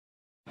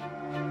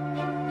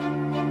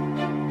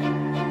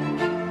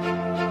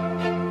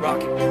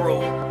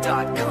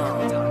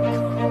rocketbro.com.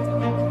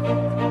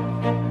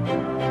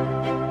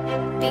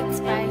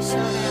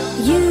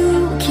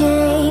 You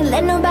can't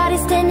let nobody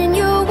stand in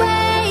your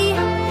way.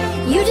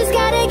 You just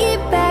gotta get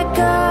back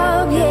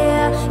up,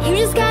 yeah. You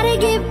just gotta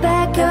get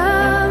back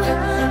up,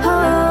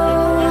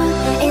 oh,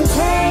 and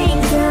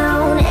take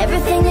down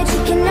everything that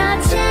you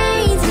cannot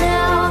change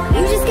now.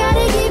 You just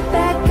gotta get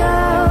back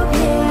up,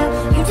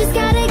 yeah. You just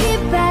gotta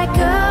get back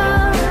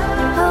up,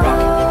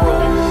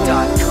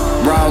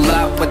 rocketbro.com. Roll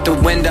up with the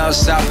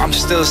windows up, I'm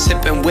still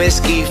sipping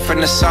whiskey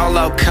from the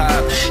solo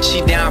cup.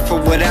 She down for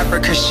whatever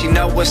cause she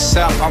know what's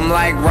up. I'm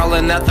like, roll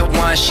another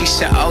one, she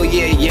said, oh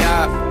yeah,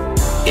 yeah,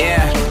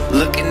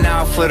 looking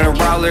out for the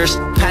rollers.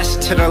 Pass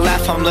it to the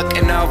left, I'm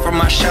looking over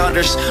my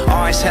shoulders.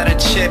 Always had a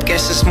chip,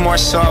 guess it's more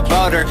so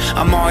about her.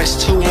 I'm always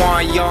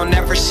 2-1, y'all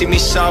never see me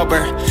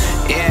sober.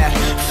 Yeah,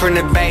 from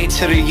the bay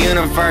to the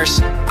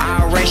universe.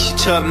 I'll race you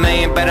to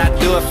 1,000,000, but I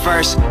do it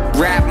first.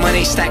 Rap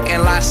money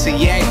stacking lots of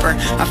yaper.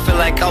 I feel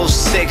like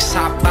 06,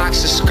 hot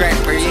box of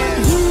scraper, yeah.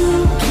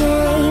 You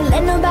can't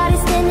let nobody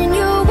stand in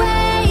your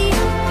way.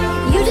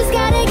 You just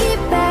gotta get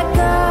back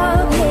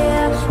up,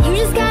 yeah. You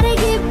just gotta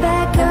get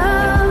back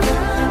up,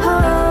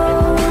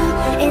 oh,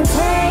 and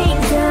take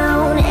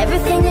down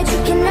everything that you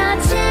cannot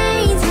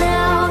change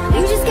now.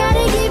 You just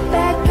gotta get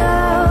back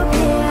up,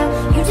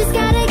 yeah. You just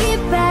gotta get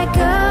back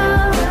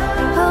up,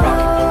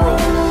 oh.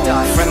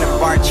 From the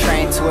BART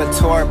train to a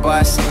tour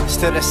bus,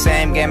 still the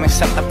same game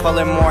except I'm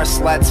pulling more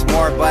sluts,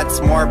 more butts,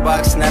 more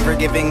bucks, never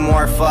giving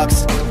more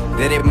fucks.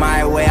 Did it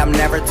my way, I'm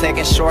never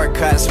taking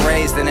shortcuts.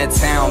 Raised in a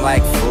town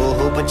like, fool,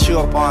 who put you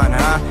up on,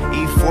 huh?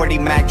 E40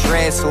 Mac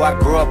Dre's who I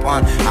grew up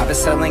on. I've been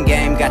selling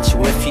game, got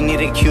you if you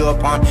need a cue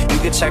up on. You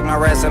can check my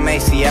resume,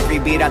 see every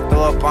beat I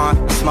throw up on.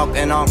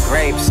 Smoking on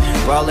grapes,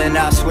 rolling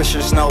up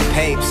swishers, no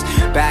papes.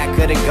 Back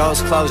of the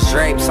ghost closed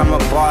drapes, I'm a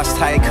boss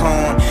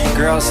tycoon.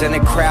 Girls in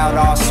the crowd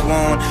all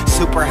swoon.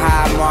 Super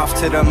high, I'm off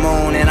to the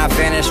moon. And I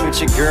vanish with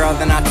your girl,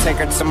 then I take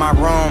her to my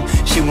room.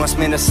 She wants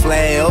me to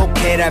slay,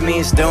 okay, that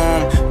means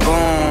doom,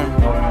 boom.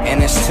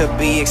 And it's to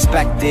be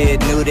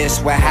expected. Knew this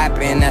would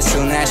happen as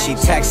soon as she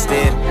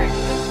texted.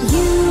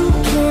 You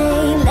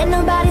can't let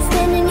nobody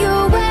stand in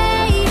your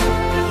way.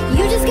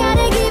 You just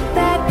gotta get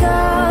back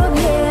up,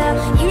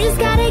 yeah. You just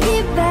gotta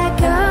get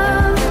back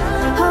up,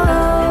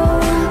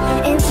 oh,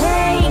 and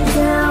take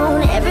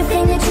down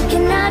everything that you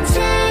cannot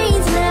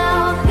change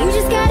now. You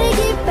just gotta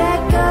get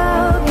back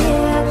up,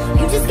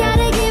 yeah. You just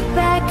gotta get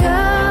back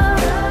up,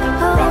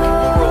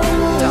 oh.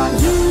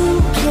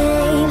 You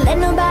can't let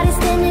nobody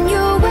stand in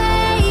your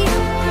way.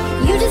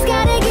 You just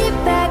gotta get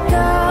back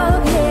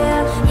up,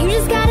 yeah. You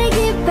just gotta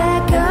get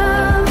back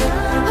up,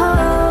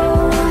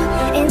 oh,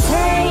 and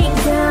take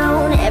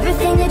down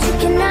everything that you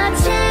cannot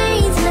change.